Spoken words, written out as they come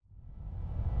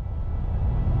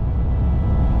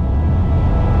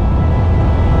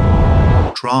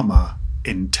drama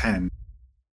in 10.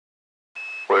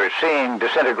 We're seeing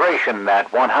disintegration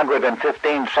at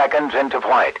 115 seconds into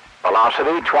flight.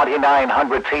 Velocity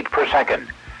 2,900 feet per second.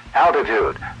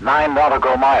 Altitude 9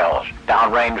 nautical miles.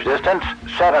 Downrange distance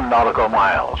 7 nautical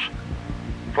miles.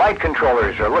 Flight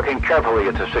controllers are looking carefully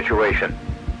at the situation.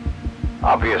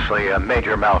 Obviously, a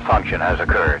major malfunction has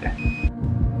occurred.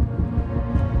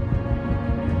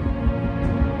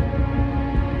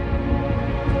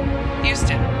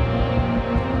 Houston.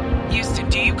 Houston,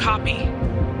 do you copy?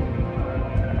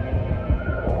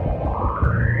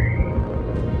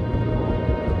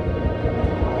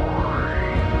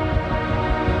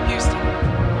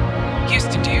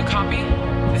 Houston, do you copy?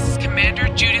 This is Commander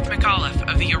Judith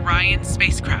McAuliffe of the Orion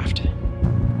spacecraft.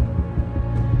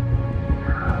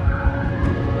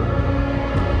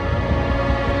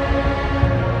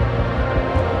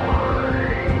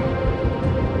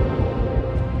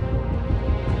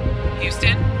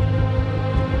 Houston?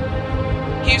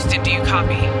 Houston, do you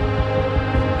copy?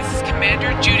 This is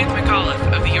Commander Judith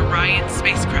McAuliffe of the Orion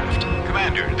spacecraft.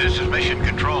 Commander, this is Mission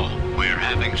Control. We're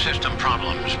having system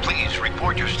problems. Please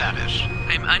report your status.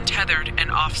 I'm untethered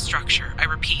and off structure. I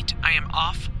repeat, I am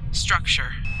off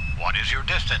structure. What is your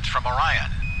distance from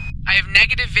Orion? I have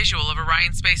negative visual of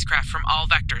Orion spacecraft from all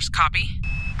vectors. Copy?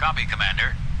 Copy,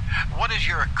 Commander. What is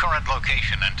your current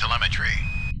location and telemetry?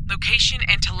 Location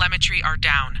and telemetry are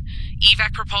down.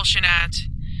 Evac propulsion at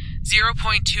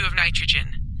 0.2 of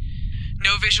nitrogen.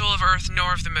 No visual of Earth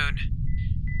nor of the Moon.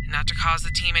 Not to cause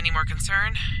the team any more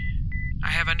concern, I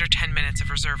have under 10 minutes of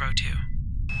reserve O2.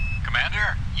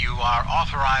 Commander, you are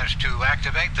authorized to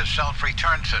activate the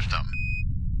self-return system.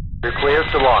 You're cleared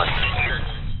to launch.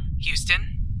 Houston,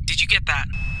 did you get that?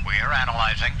 We're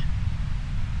analyzing.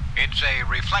 It's a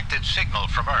reflected signal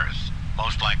from Earth,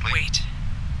 most likely. Wait.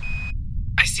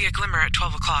 I see a glimmer at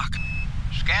 12 o'clock.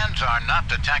 Scans are not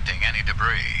detecting any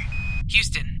debris.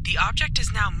 Houston, the object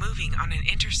is now moving on an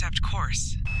intercept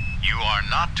course. You are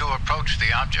not to approach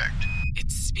the object.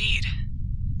 Its speed.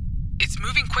 It's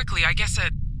moving quickly, I guess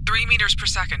at 3 meters per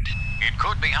second. It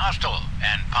could be hostile,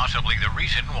 and possibly the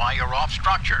reason why you're off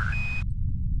structure.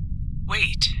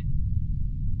 Wait.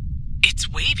 It's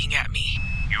waving at me.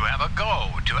 You have a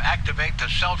go to activate the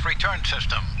self-return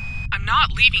system. I'm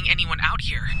not leaving anyone out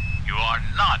here. You are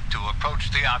not to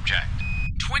approach the object.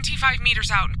 25 meters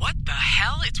out. What the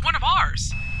hell? It's one of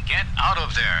ours. Get out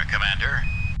of there, Commander.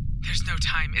 There's no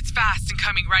time. It's fast and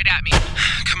coming right at me.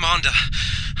 Commander,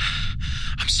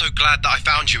 I'm so glad that I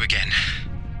found you again.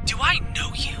 Do I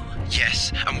know you?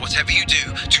 Yes, and whatever you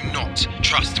do not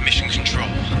trust Mission Control.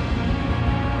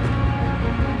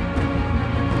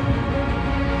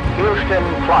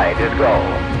 Houston, flight is go.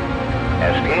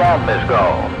 STM is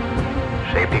go.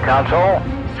 Safety console?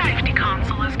 Safety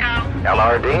console is go.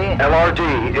 LRD?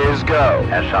 LRD is go.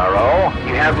 SRO?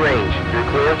 You have range. You're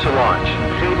clear to launch.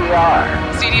 CDR?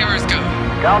 CDR is go.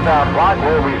 Countdown clock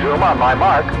will resume on my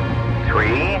mark.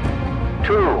 3,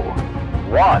 2,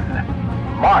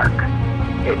 1. Mark.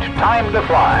 It's time to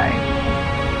fly.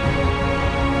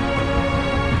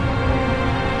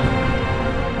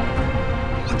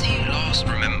 What do you last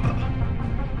remember?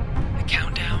 The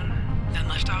countdown, then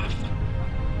liftoff.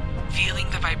 Feeling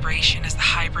the vibration as the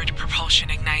hybrid propulsion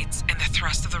ignites and the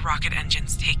thrust of the rocket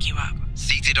engines take you up.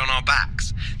 Seated on our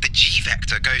backs, the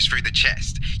G-vector goes through the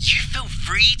chest. You feel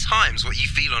 3 times what you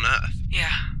feel on Earth.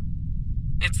 Yeah.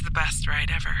 It's the best ride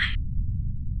ever.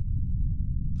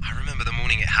 I remember the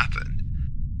morning it happened.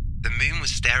 The moon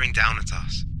was staring down at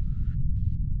us,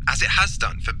 as it has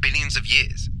done for billions of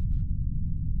years.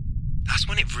 That's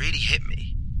when it really hit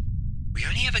me. We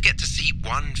only ever get to see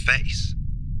one face.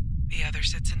 The other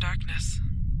sits in darkness.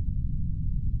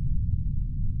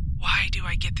 Why do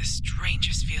I get the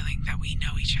strangest feeling that we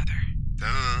know each other?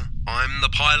 I'm the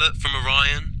pilot from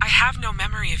Orion. I have no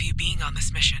memory of you being on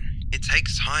this mission. It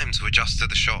takes time to adjust to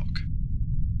the shock.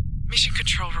 Mission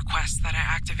Control requests that I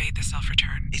activate the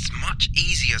self-return. It's much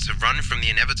easier to run from the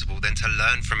inevitable than to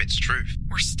learn from its truth.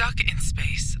 We're stuck in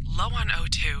space, low on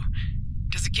O2.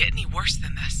 Does it get any worse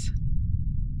than this?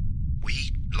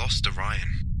 We lost Orion.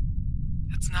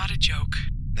 That's not a joke.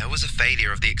 There was a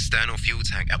failure of the external fuel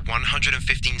tank at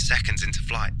 115 seconds into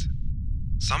flight.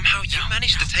 Somehow you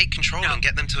managed to take control and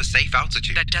get them to a safe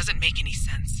altitude. That doesn't make any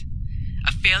sense.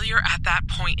 A failure at that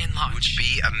point in launch would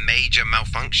be a major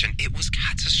malfunction. It was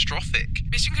catastrophic.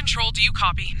 Mission Control, do you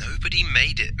copy? Nobody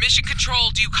made it. Mission Control,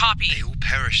 do you copy? They all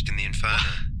perished in the inferno.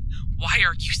 Why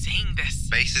are you saying this?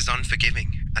 Space is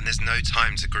unforgiving, and there's no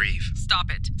time to grieve.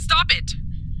 Stop it. Stop it!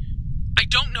 I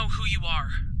don't know who you are.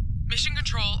 Mission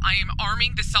Control, I am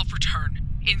arming the self-return.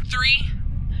 In 3,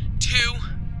 2,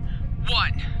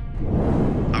 1.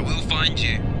 I will find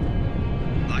you.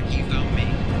 you found me.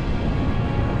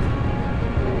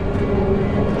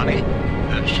 Honey,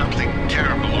 something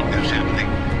terrible is happening.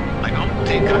 I don't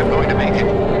think I'm going to make it.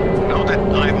 Know that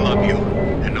I love you,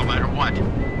 and no matter what,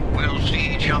 we'll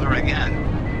see each other again.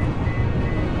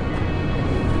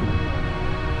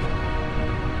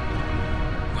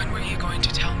 When were you going to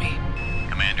tell me?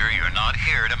 Commander, you're not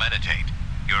here to meditate.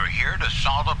 You're here to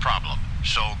solve a problem,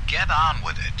 so get on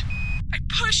with it. I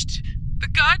pushed the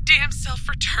goddamn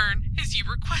self-return as you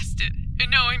requested, and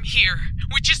now I'm here,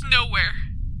 which is nowhere.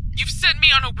 You've sent me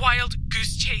on a wild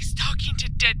goose chase talking to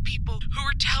dead people who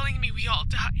are telling me we all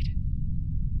died.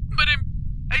 But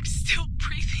I'm still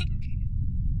breathing.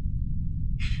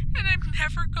 And I'm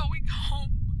never going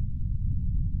home.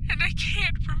 And I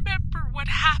can't remember what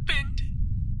happened.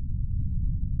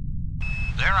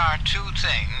 There are two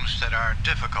things that are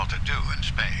difficult to do in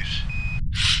space.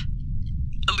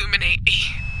 Illuminate me.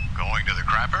 Going to the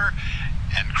crapper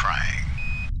and crying.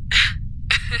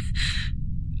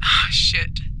 Oh,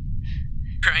 shit.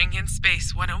 Crying in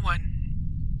Space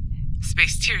 101.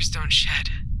 Space tears don't shed.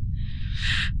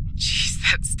 Jeez,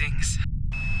 that stings.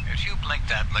 As you blink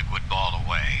that liquid ball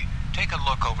away, take a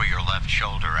look over your left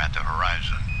shoulder at the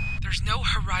horizon. There's no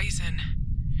horizon.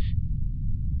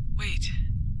 Wait.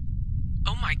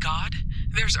 Oh my God,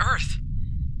 there's Earth.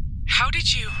 How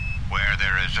did you... Where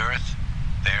there is Earth,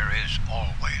 there is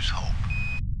always hope.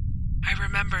 I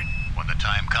remembered. When the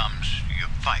time comes, you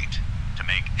fight to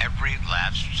make every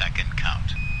last second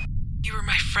count. You were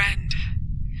my friend,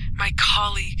 my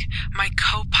colleague, my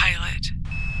co-pilot.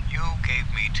 You gave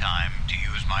me time to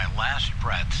use my last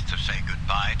breath to say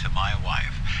goodbye to my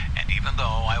wife, and even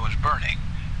though I was burning,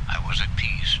 I was at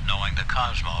peace knowing the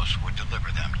cosmos would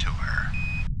deliver them to her.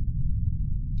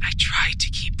 I tried to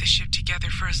keep the ship together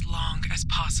for as long as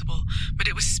possible, but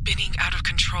it was spinning out of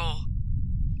control.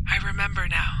 I remember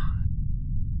now.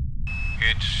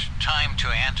 It's time to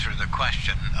answer the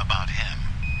question about him.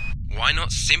 Why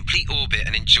not simply orbit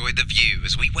and enjoy the view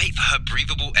as we wait for her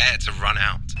breathable air to run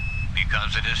out?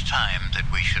 Because it is time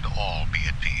that we should all be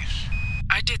at peace.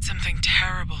 I did something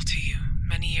terrible to you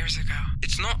many years ago.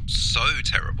 It's not so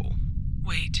terrible.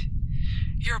 Wait,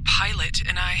 you're a pilot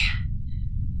and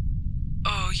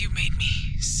Oh, you made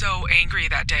me so angry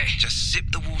that day. Just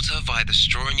sip the water via the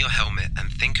straw in your helmet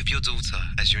and think of your daughter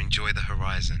as you enjoy the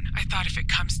horizon. I thought if it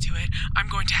comes to it, I'm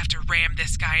going to have to ram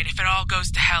this guy, and if it all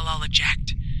goes to hell, I'll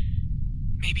eject.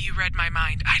 Maybe you read my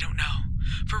mind, I don't know.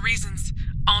 For reasons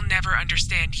I'll never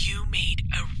understand, you made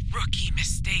a rookie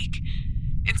mistake.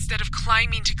 Instead of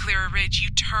climbing to clear a ridge, you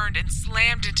turned and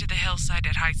slammed into the hillside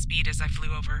at high speed as I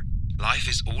flew over. Life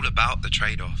is all about the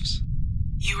trade-offs.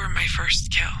 You were my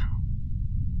first kill.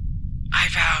 I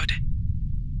vowed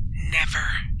never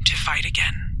to fight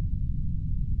again.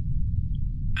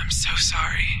 I'm so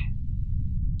sorry.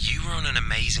 You were on an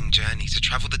amazing journey to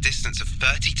travel the distance of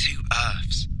 32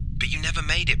 Earths, but you never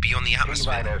made it beyond the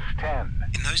atmosphere.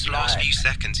 T-10. In those last few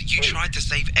seconds, you tried to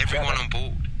save everyone on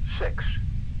board. 6.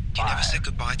 You never said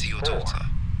goodbye to your 4, daughter.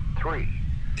 3.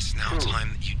 It's now 2,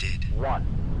 time that you did.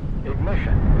 1.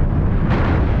 Ignition.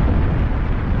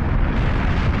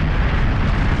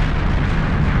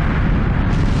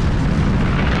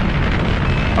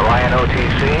 Orion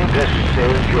OTC, this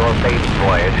is your maiden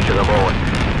voyage to the moon.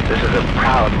 This is a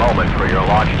proud moment for your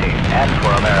launch team and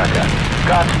for America.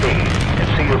 Godspeed, and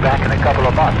see you back in a couple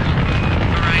of months.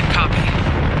 Orion, copy.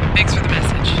 Thanks for the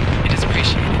message. It is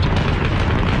appreciated.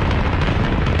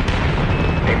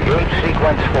 Engage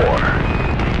sequence 4.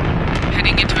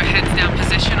 Heading into a heads-down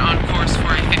position on course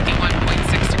for a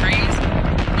 51.6 degrees,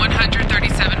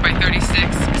 137 by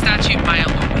 36, statute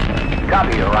mile orbit.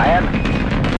 Copy, Orion.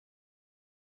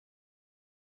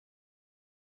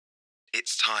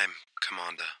 It's time,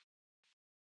 Commander.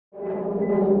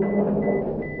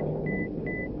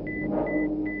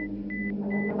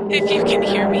 If you can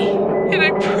hear me, and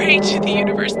I pray to the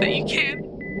universe that you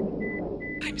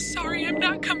can, I'm sorry I'm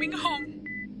not coming home.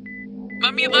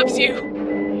 Mommy loves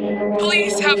you.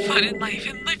 Please have fun in life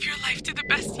and live your life to the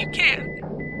best you can.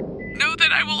 Know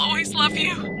that I will always love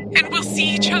you, and we'll see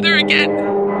each other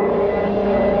again.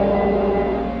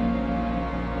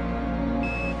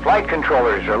 Flight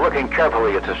controllers are looking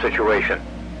carefully at the situation.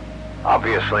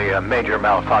 Obviously, a major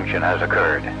malfunction has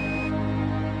occurred.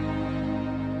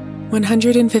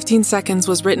 115 Seconds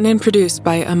was written and produced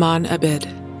by Aman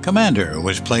Abid. Commander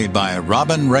was played by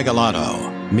Robin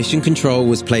Regalado. Mission Control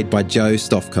was played by Joe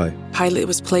Stofko. Pilot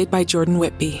was played by Jordan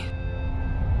Whitby.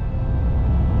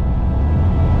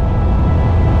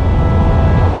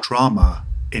 Drama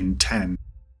in 10.